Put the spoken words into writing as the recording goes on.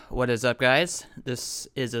What is up, guys? This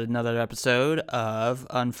is another episode of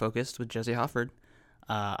Unfocused with Jesse Hofford.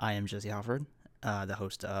 I am Jesse Hofford, the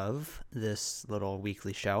host of this little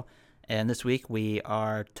weekly show. And this week we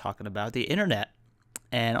are talking about the internet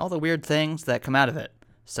and all the weird things that come out of it,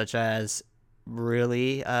 such as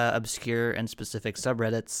really obscure and specific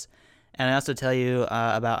subreddits. And I also tell you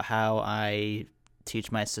about how I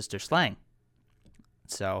teach my sister slang.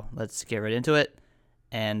 So let's get right into it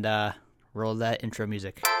and roll that intro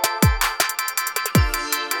music.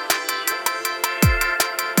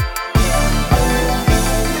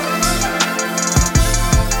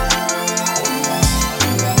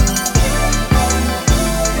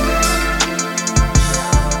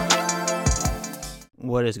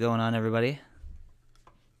 What is going on, everybody?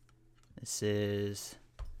 This is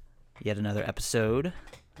yet another episode.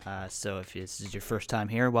 So if this is your first time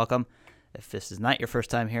here, welcome. If this is not your first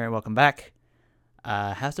time here, welcome back.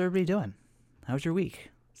 How's everybody doing? How was your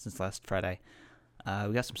week since last Friday?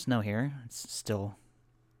 We got some snow here. It's still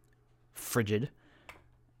frigid.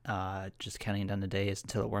 Just counting down the days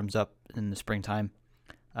until it warms up in the springtime.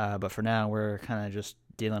 But for now, we're kind of just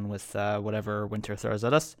dealing with whatever winter throws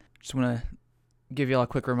at us. Just want to give you all a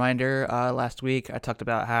quick reminder. Last week, I talked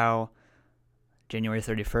about how January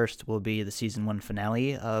 31st will be the season 1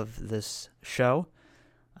 finale of this show.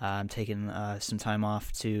 I'm taking some time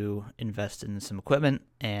off to invest in some equipment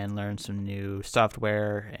and learn some new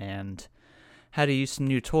software and how to use some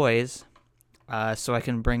new toys so I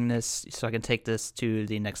can take this to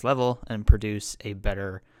the next level and produce a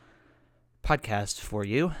better podcast for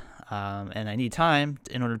you. And I need time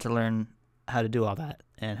in order to learn how to do all that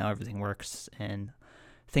and how everything works and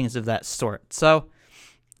things of that sort. So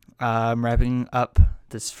I'm wrapping up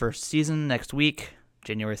this first season next week,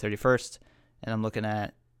 January 31st, and I'm looking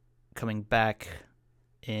at coming back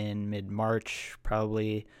in mid-March,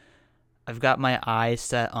 probably. I've got my eye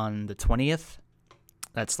set on the 20th.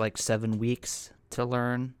 That's like 7 weeks to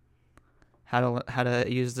learn how to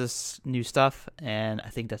use this new stuff, and I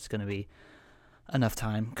think that's going to be enough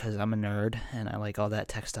time because I'm a nerd and I like all that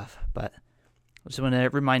tech stuff. But I just want to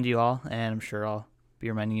remind you all, and I'm sure I'll be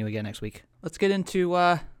reminding you again next week. Let's get into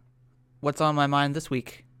what's on my mind this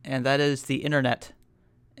week, and that is the internet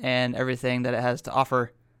and everything that it has to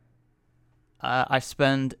offer. I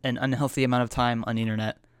spend an unhealthy amount of time on the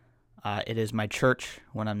internet. It is my church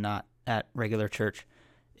when I'm not at regular church.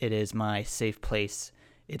 It is my safe place.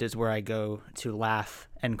 It is where I go to laugh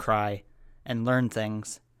and cry and learn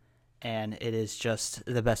things. And it is just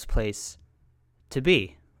the best place to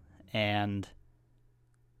be. And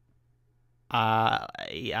I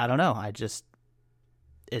don't know.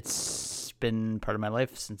 It's been part of my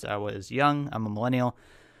life since I was young. I'm a millennial,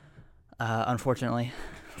 unfortunately.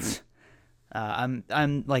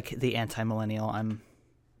 I'm like the anti-millennial.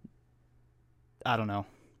 I don't know.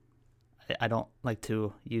 I don't like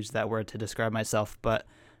to use that word to describe myself, but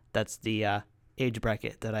that's the age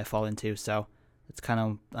bracket that I fall into. So it's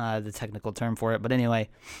kind of the technical term for it. But anyway,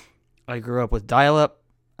 I grew up with dial-up.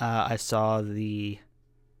 I saw the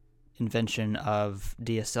invention of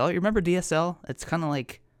DSL. You remember DSL? It's kind of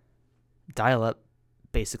like dial-up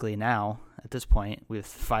basically now at this point with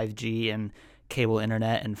 5G and cable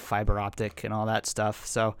internet and fiber optic and all that stuff.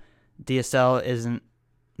 So DSL isn't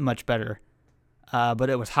much better. But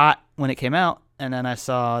it was hot when it came out, and then I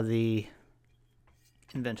saw the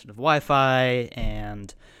invention of Wi-Fi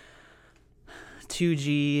and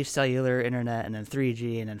 2G cellular internet and then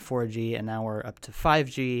 3G and then 4G, and now we're up to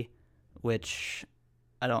 5G, which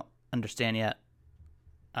I don't understand yet.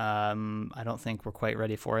 I don't think we're quite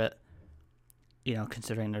ready for it,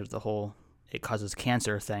 considering there's the whole it causes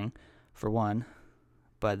cancer thing, for one,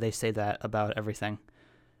 but they say that about everything.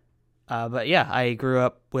 But yeah, I grew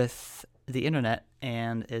up with the internet,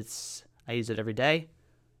 and I use it every day,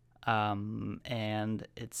 and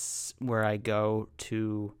it's where I go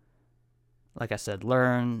to, like I said,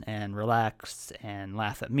 learn and relax and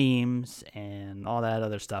laugh at memes and all that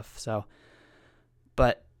other stuff. So,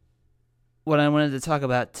 but what I wanted to talk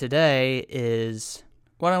about today is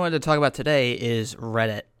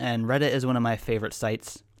Reddit, and Reddit is one of my favorite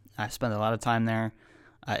sites. I spend a lot of time there.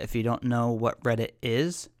 If you don't know what Reddit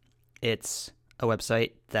is, it's a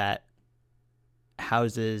website that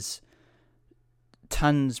houses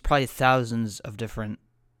tons, probably thousands of different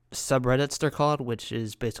subreddits, they're called, which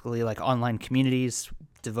is basically like online communities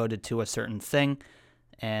devoted to a certain thing,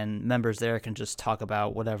 and members there can just talk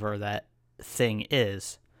about whatever that thing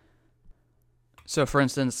is. So, for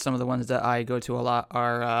instance, some of the ones that I go to a lot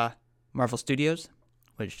are Marvel Studios,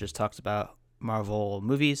 which just talks about Marvel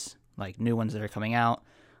movies, like new ones that are coming out.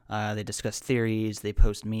 They discuss theories, they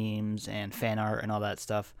post memes and fan art and all that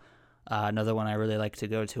stuff. Another one I really like to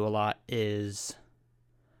go to a lot is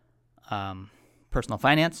Personal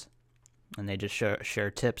Finance, and they just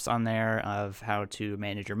share tips on there of how to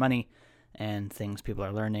manage your money and things people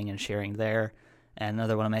are learning and sharing there. And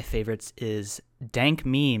another one of my favorites is Dank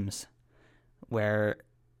Memes, where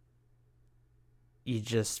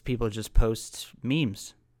people just post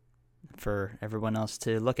memes for everyone else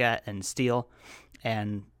to look at and steal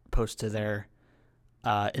and post to their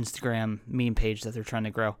Instagram meme page that they're trying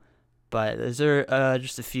to grow. But those are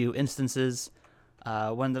just a few instances.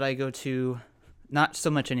 One that I go to, not so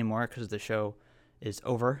much anymore because the show is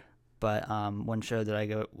over, but one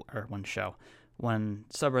subreddit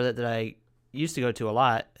that I used to go to a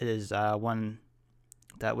lot is one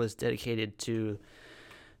that was dedicated to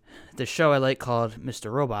the show I like called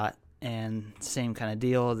Mr. Robot, and same kind of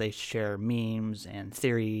deal. They share memes and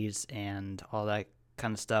theories and all that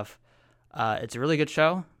kind of stuff. It's a really good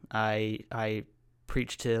show. I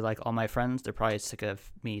preach to like all my friends. They're probably sick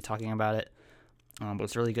of me talking about it, but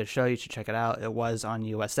it's a really good show. You should check it out. It was on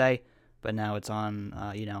USA, but now it's on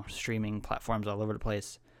streaming platforms all over the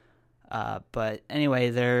place. But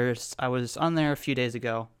anyway, I was on there a few days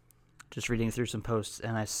ago, just reading through some posts,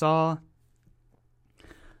 and I saw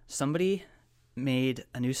somebody made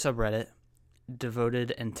a new subreddit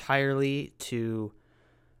devoted entirely to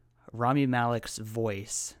Rami Malek's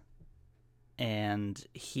voice, and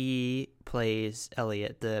he plays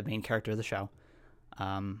Elliot, the main character of the show.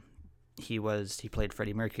 He played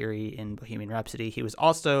Freddie Mercury in Bohemian Rhapsody. He was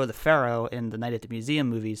also the Pharaoh in the Night at the Museum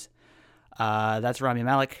movies. That's Rami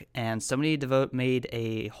Malek, and somebody made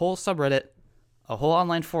a whole subreddit, a whole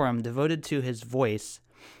online forum devoted to his voice,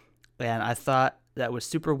 and I thought that was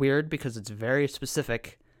super weird because it's very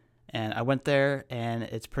specific, and I went there, and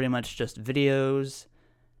it's pretty much just videos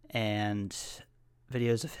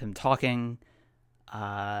of him talking.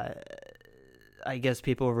 I guess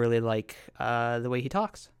people really like the way he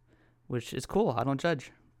talks, which is cool. I don't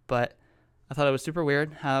judge, but I thought it was super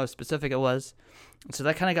weird how specific it was. So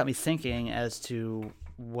that kind of got me thinking as to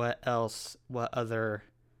what other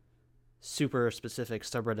super specific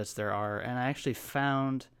subreddits there are. And I actually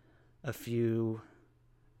found a few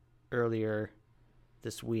earlier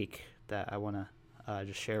this week that I want to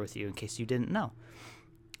just share with you in case you didn't know.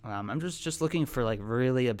 I'm just looking for like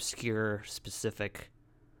really obscure specific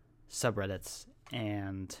subreddits,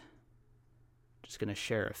 and just going to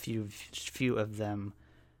share a few of them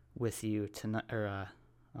with you tonight, or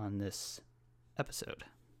on this episode.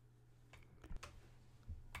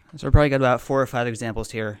 So I probably got about 4 or 5 examples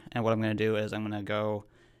here, and what I'm going to do is I'm going to go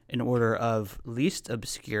in order of least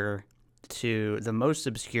obscure to the most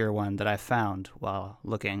obscure one that I found while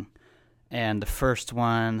looking. And the first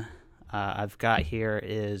one I've got here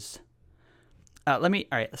is let me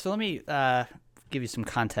give you some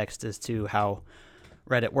context as to how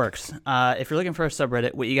Reddit works. If you're looking for a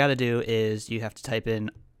subreddit, what you got to do is you have to type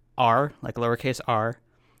in r, like lowercase r,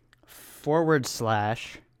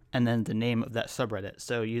 / and then the name of that subreddit.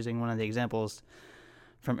 So using one of the examples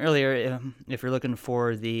from earlier, if you're looking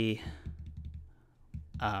for the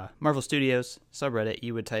Marvel Studios subreddit,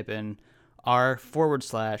 you would type in r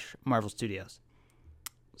 / Marvel Studios.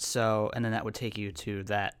 So, and then that would take you to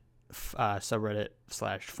that subreddit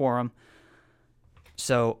 / forum.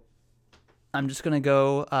 So I'm just going to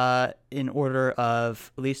go in order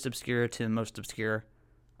of least obscure to most obscure.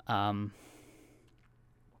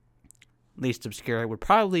 Least obscure would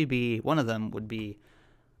probably be, one of them would be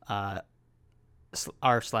r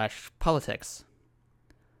 / politics,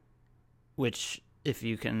 which if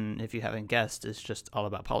you haven't guessed is just all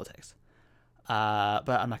about politics. But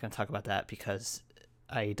I'm not going to talk about that because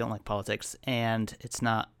I don't like politics and it's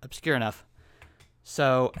not obscure enough.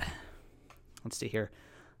 So let's see here.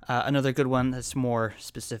 Another good one that's more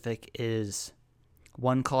specific is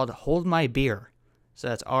one called Hold My Beer. So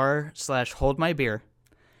that's r / Hold My Beer.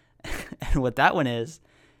 And what that one is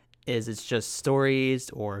it's just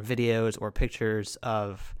stories or videos or pictures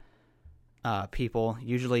of people,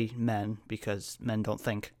 usually men, because men don't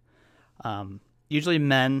think. Usually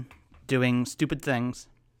men doing stupid things,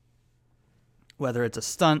 whether it's a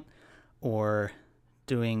stunt or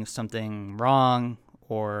doing something wrong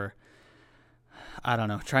or, I don't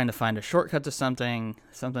know, trying to find a shortcut to something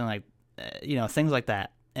like, things like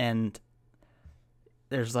that. And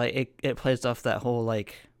there's like, it plays off that whole,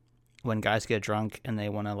 like, when guys get drunk and they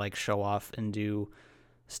want to like show off and do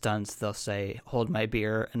stunts, they'll say, hold my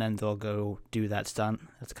beer, and then they'll go do that stunt.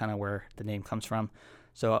 That's kind of where the name comes from.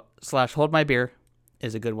 So / Hold My Beer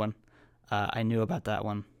is a good one. I knew about that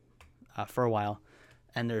one for a while.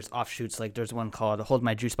 And there's offshoots, like there's one called Hold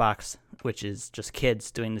My Juice Box, which is just kids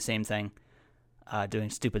doing the same thing, doing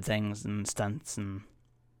stupid things and stunts and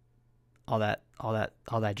all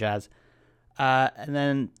that jazz. And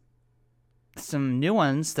then some new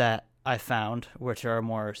ones that I found, which are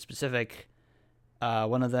more specific.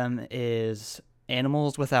 One of them is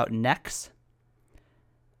animals without necks.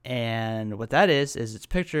 And what that is it's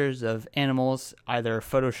pictures of animals either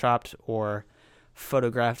photoshopped or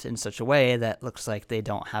photographed in such a way that looks like they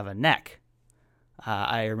don't have a neck.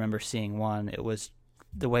 I remember seeing one. It was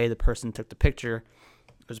the way the person took the picture.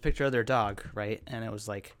 It was a picture of their dog, right? And it was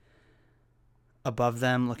like above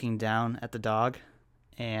them looking down at the dog.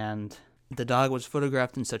 And the dog was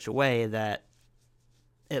photographed in such a way that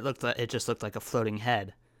it just looked like a floating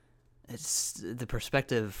head. The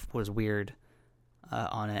perspective was weird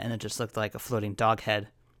on it, and it just looked like a floating dog head.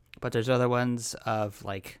 But there's other ones of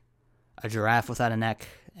like a giraffe without a neck,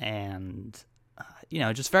 and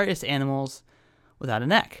just various animals without a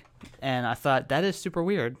neck. And I thought that is super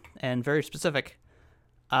weird and very specific.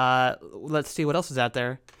 Let's see what else is out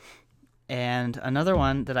there. And another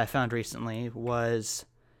one that I found recently was,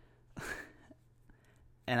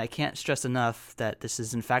 and I can't stress enough that this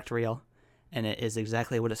is in fact real, and it is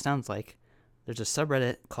exactly what it sounds like. There's a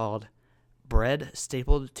subreddit called Bread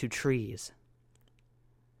Stapled to Trees.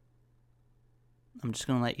 I'm just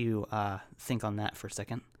going to let you think on that for a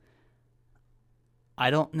second.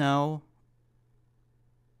 I don't know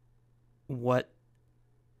what...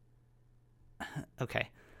 Okay,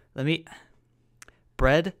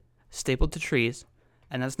 bread stapled to trees,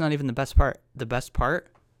 and that's not even the best part. The best part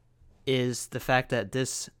is the fact that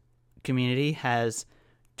this community has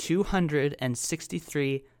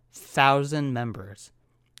 263,000 members.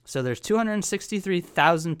 So there's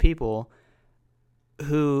 263,000 people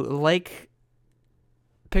who like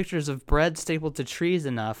pictures of bread stapled to trees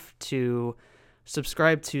enough to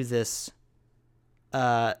subscribe to this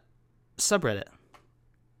subreddit.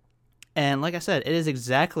 And like I said, it is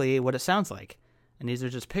exactly what it sounds like. And these are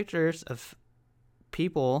just pictures of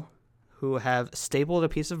people who have stapled a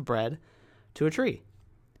piece of bread to a tree.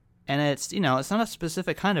 And it's not a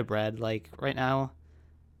specific kind of bread. Like right now,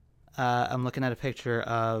 I'm looking at a picture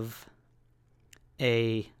of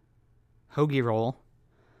a hoagie roll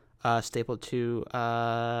stapled to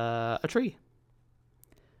a tree.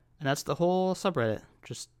 And that's the whole subreddit.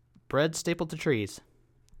 Just bread stapled to trees.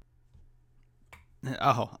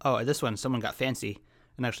 Oh, this one, someone got fancy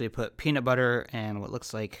and actually put peanut butter and what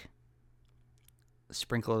looks like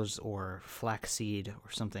sprinkles or flaxseed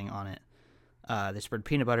or something on it. They spread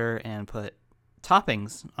peanut butter and put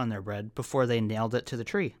toppings on their bread before they nailed it to the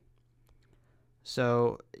tree.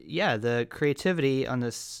 So yeah, the creativity on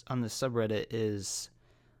this subreddit is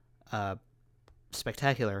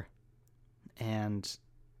spectacular, and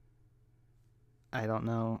I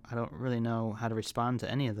don't really know how to respond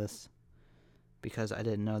to any of this because I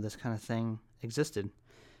didn't know this kind of thing existed.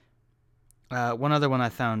 One other one I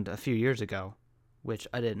found a few years ago, which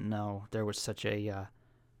I didn't know there was such a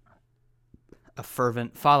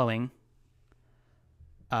fervent following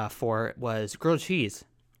for, was grilled cheese.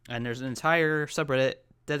 And there's an entire subreddit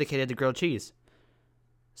dedicated to grilled cheese.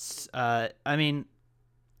 I mean,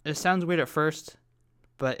 it sounds weird at first,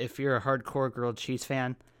 but if you're a hardcore grilled cheese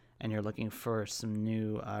fan and you're looking for some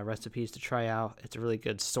new recipes to try out, it's a really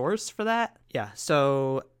good source for that. Yeah,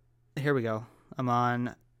 so here we go. I'm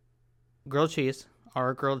on grilled cheese,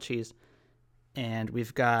 our grilled cheese, and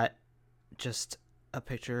we've got just a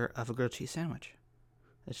picture of a grilled cheese sandwich.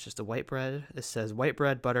 It's just a white bread. It says white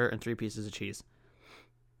bread, butter, and 3 pieces of cheese.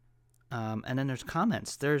 And then there's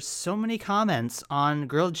comments. There's so many comments on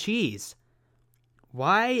grilled cheese.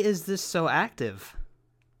 Why is this so active?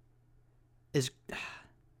 This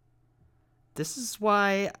is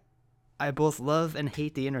why I both love and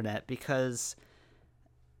hate the internet, because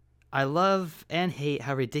I love and hate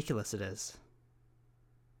how ridiculous it is.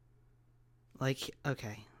 Like,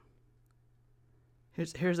 okay.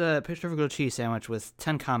 Here's a picture of a grilled cheese sandwich with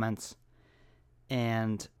 10 comments,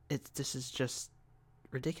 and this is just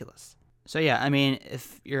ridiculous. So yeah, I mean,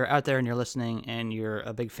 if you're out there and you're listening and you're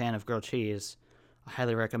a big fan of grilled cheese, I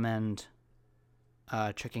highly recommend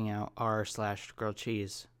checking out r/grilled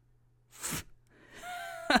cheese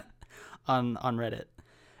on Reddit.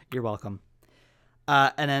 You're welcome.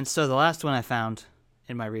 And then so the last one I found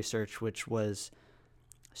in my research, which was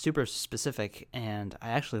super specific, and I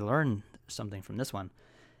actually learned something from this one,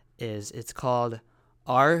 is it's called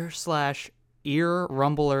r/ear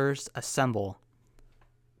rumblers assemble.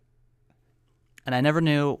 And I never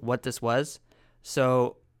knew what this was.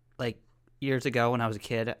 So, like, years ago when I was a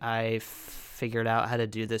kid, I figured out how to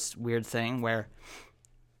do this weird thing where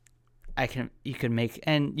you can make,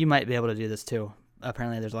 and you might be able to do this too.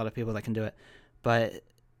 Apparently there's a lot of people that can do it. But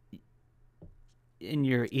in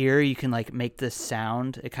your ear, you can like make this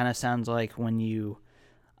sound. It kind of sounds like when you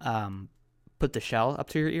put the shell up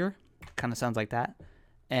to your ear. Kind of sounds like that.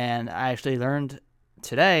 And I actually learned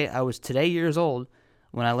today, I was today years old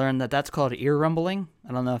when I learned that that's called ear rumbling.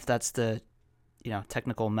 I don't know if that's the,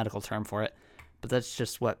 technical medical term for it, but that's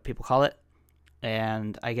just what people call it.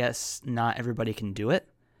 And I guess not everybody can do it,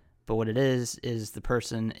 but what it is the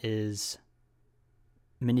person is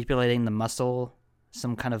manipulating the muscle,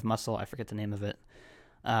 some kind of muscle, I forget the name of it,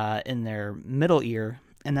 in their middle ear,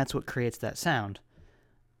 and that's what creates that sound.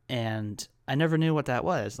 And I never knew what that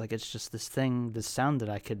was. Like, it's just this sound that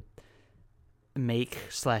I could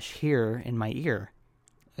make/hear in my ear.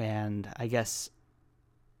 And I guess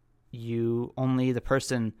only the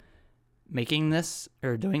person making this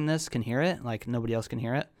or doing this can hear it. Like, nobody else can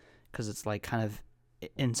hear it because it's like kind of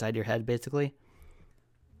inside your head, basically.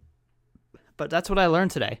 But that's what I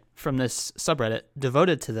learned today from this subreddit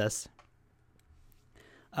devoted to this.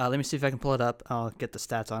 Let me see if I can pull it up. I'll get the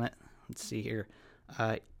stats on it. Let's see here.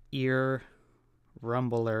 Ear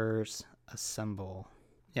rumblers assemble.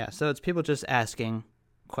 Yeah, so it's people just asking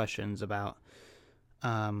questions about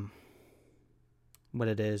what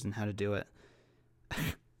it is and how to do it.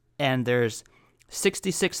 And there's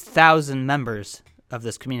 66,000 members of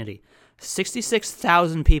this community.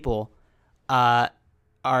 66,000 people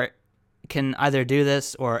can either do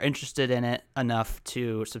this or are interested in it enough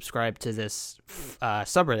to subscribe to this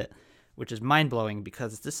subreddit, which is mind-blowing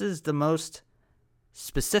because this is the most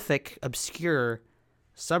specific, obscure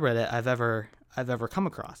subreddit I've ever come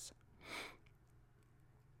across.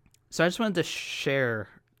 So I just wanted to share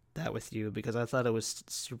that with you because I thought it was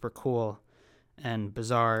super cool and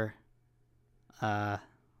bizarre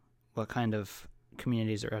what kind of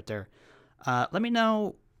communities are out there. Let me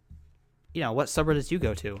know, what subreddits you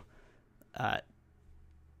go to.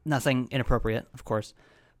 Nothing inappropriate, of course,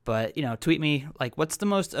 but, tweet me, like, what's the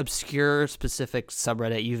most obscure, specific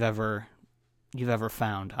subreddit you've ever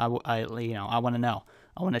found? I want to know.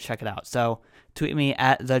 I want to check it out. So tweet me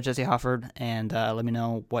at the Jesse Hofford and let me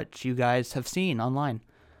know what you guys have seen online.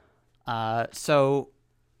 So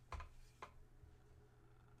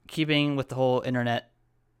keeping with the whole internet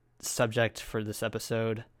subject for this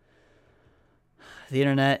episode, the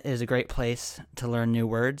internet is a great place to learn new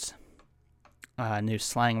words, new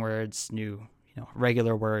slang words, new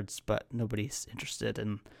regular words, but nobody's interested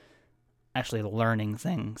in actually learning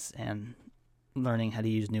things and learning how to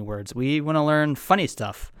use new words. We want to learn funny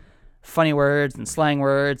stuff, funny words and slang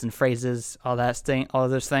words and phrases, all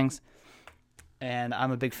of those things. And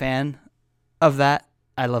I'm a big fan of that.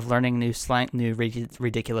 I love learning new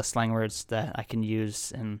ridiculous slang words that I can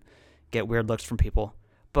use and get weird looks from people.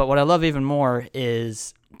 But what I love even more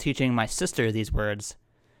is teaching my sister these words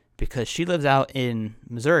because she lives out in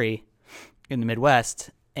Missouri in the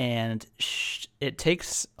Midwest, and it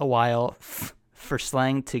takes a while for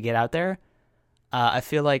slang to get out there. I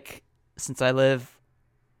feel like since I live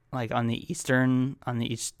like on the east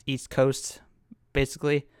coast,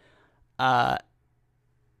 basically,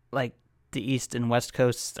 like the east and west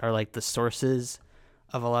coasts are like the sources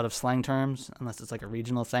of a lot of slang terms, unless it's like a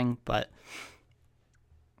regional thing. But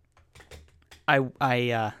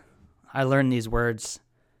I learned these words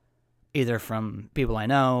either from people I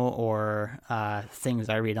know or things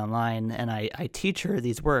I read online, and I teach her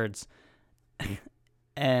these words,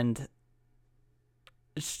 and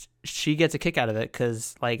she gets a kick out of it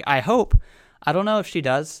because, like, I don't know if she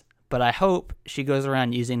does, but I hope she goes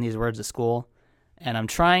around using these words at school. And I'm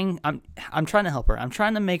trying to help her. I'm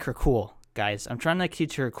trying to make her cool, guys. I'm trying to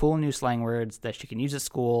teach her cool new slang words that she can use at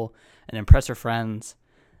school and impress her friends,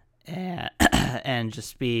 and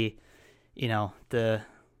just be, the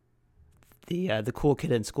cool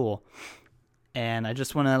kid in school. And I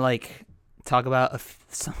just want to like talk about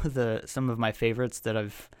some of my favorites that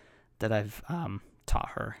I've taught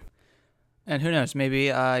her. And who knows,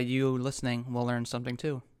 maybe you listening will learn something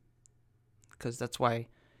too, because that's why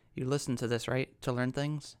you listen to this, right? To learn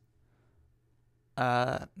things.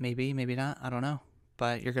 Maybe not. I don't know.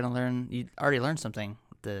 But you're gonna learn. You already learned something.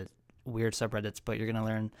 The weird subreddits, but you're gonna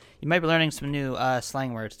learn. You might be learning some new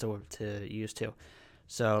slang words to use too.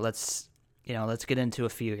 So let's get into a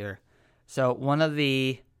few here. So one of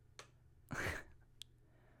the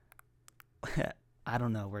I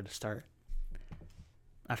don't know where to start.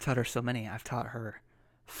 I've taught her so many. I've taught her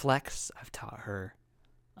flex. I've taught her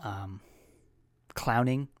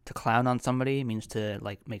clowning. To clown on somebody means to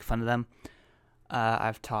like make fun of them.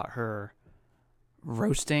 I've taught her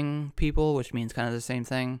roasting people, which means kind of the same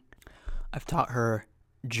thing. I've taught her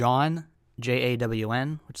Jawn,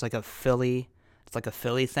 Jawn, which is like a Philly. It's like a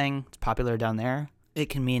Philly thing. It's popular down there. It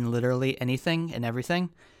can mean literally anything and everything.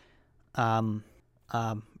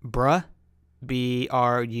 Bruh,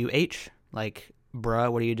 BRUH, like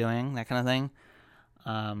bruh, what are you doing? That kind of thing.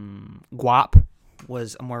 Guap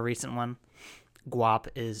was a more recent one. Guap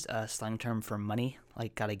is a slang term for money,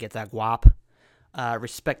 like gotta get that guap.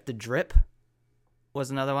 Respect the drip was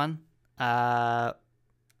another one.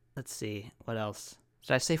 Let's see, what else?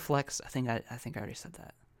 Did I say flex? I think I already said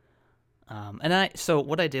that. So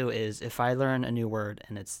what I do is if I learn a new word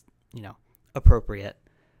and it's, appropriate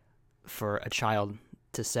for a child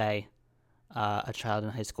to say, a child in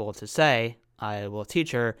high school to say, I will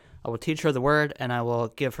teach her the word and I will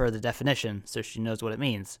give her the definition so she knows what it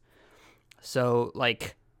means. So,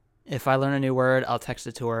 like, if I learn a new word, I'll text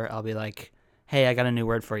it to her. I'll be like, hey, I got a new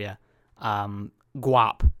word for you.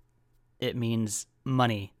 Guap. It means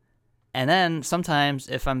money. And then sometimes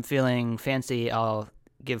if I'm feeling fancy, I'll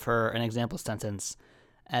give her an example sentence,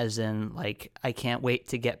 as in, like, I can't wait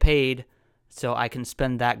to get paid so I can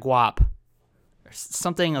spend that guap. Or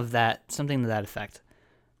something to that effect.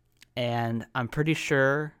 And I'm pretty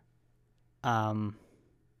sure I've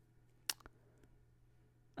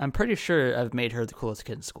made her the coolest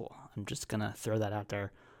kid in school. I'm just going to throw that out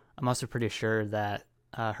there. I'm also pretty sure that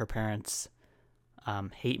her parents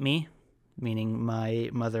hate me, meaning my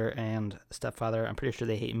mother and stepfather. I'm pretty sure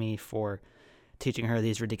they hate me for teaching her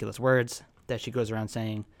these ridiculous words that she goes around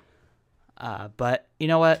saying. But you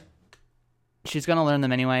know what? She's going to learn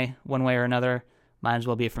them anyway, one way or another. Might as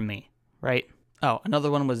well be from me, right? Oh,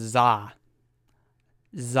 another one was za.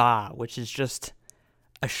 Za, which is just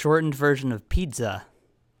a shortened version of pizza,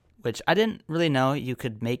 which I didn't really know you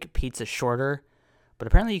could make pizza shorter, but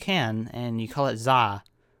apparently you can, and you call it za,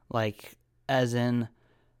 like, as in,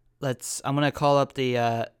 I'm gonna call up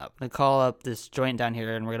this joint down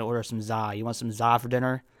here, and we're gonna order some za. You want some za for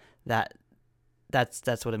dinner?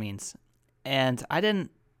 That's what it means. And I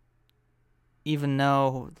didn't even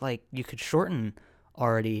know, like, you could shorten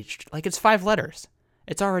already, like, it's 5 letters.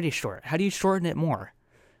 It's already short. How do you shorten it more?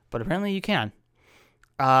 But apparently you can.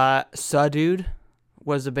 Dude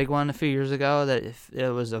was a big one a few years ago. That if it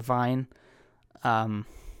was a Vine, those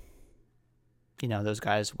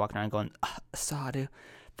guys walking around going, dude.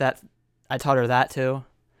 That I taught her that too,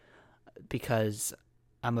 because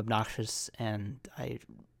I'm obnoxious and I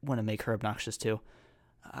want to make her obnoxious too.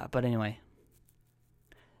 But anyway,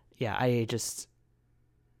 yeah,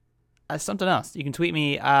 something else. You can tweet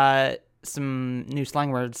me some new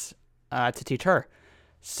slang words to teach her.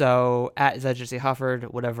 So at Jesse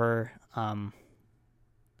Hofford, whatever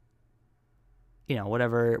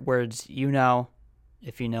whatever words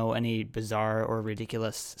if you know any bizarre or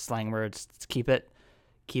ridiculous slang words, keep it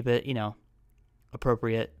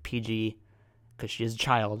appropriate, PG, because she is a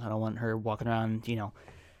child. I don't want her walking around,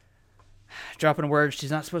 dropping words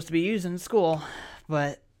she's not supposed to be using in school.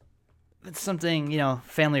 But it's something,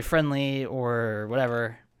 family friendly or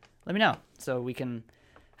whatever. Let me know so we can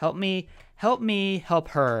help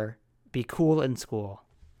her be cool in school.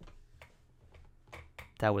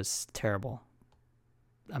 That was terrible.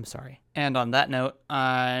 I'm sorry. And on that note,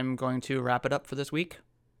 I'm going to wrap it up for this week.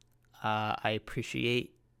 I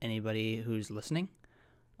appreciate anybody who's listening.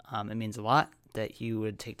 It means a lot that you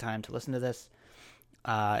would take time to listen to this.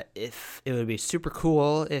 If it would be super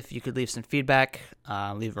cool if you could leave some feedback,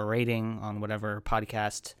 leave a rating on whatever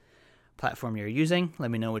podcast platform you're using.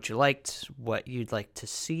 Let me know what you liked, what you'd like to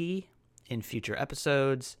see in future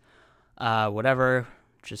episodes, whatever.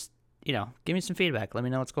 Just, give me some feedback. Let me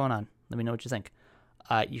know what's going on. Let me know what you think.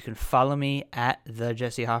 You can follow me at the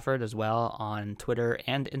Jesse Hofford as well on Twitter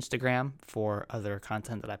and Instagram for other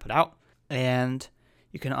content that I put out. And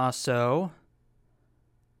you can also,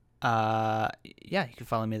 you can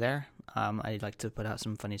follow me there. I like to put out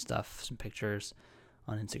some funny stuff, some pictures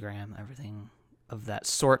on Instagram, everything of that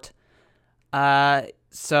sort.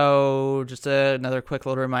 So just another quick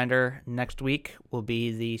little reminder, next week will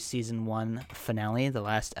be the season 1 finale, the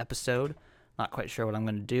last episode. Not quite sure what I'm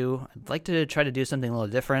going to do. I'd like to try to do something a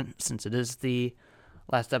little different since it is the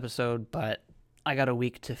last episode, but I got a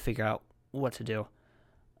week to figure out what to do.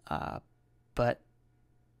 But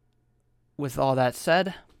with all that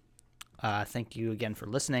said, thank you again for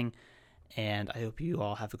listening, and I hope you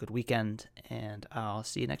all have a good weekend, and I'll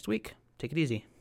see you next week. Take it easy.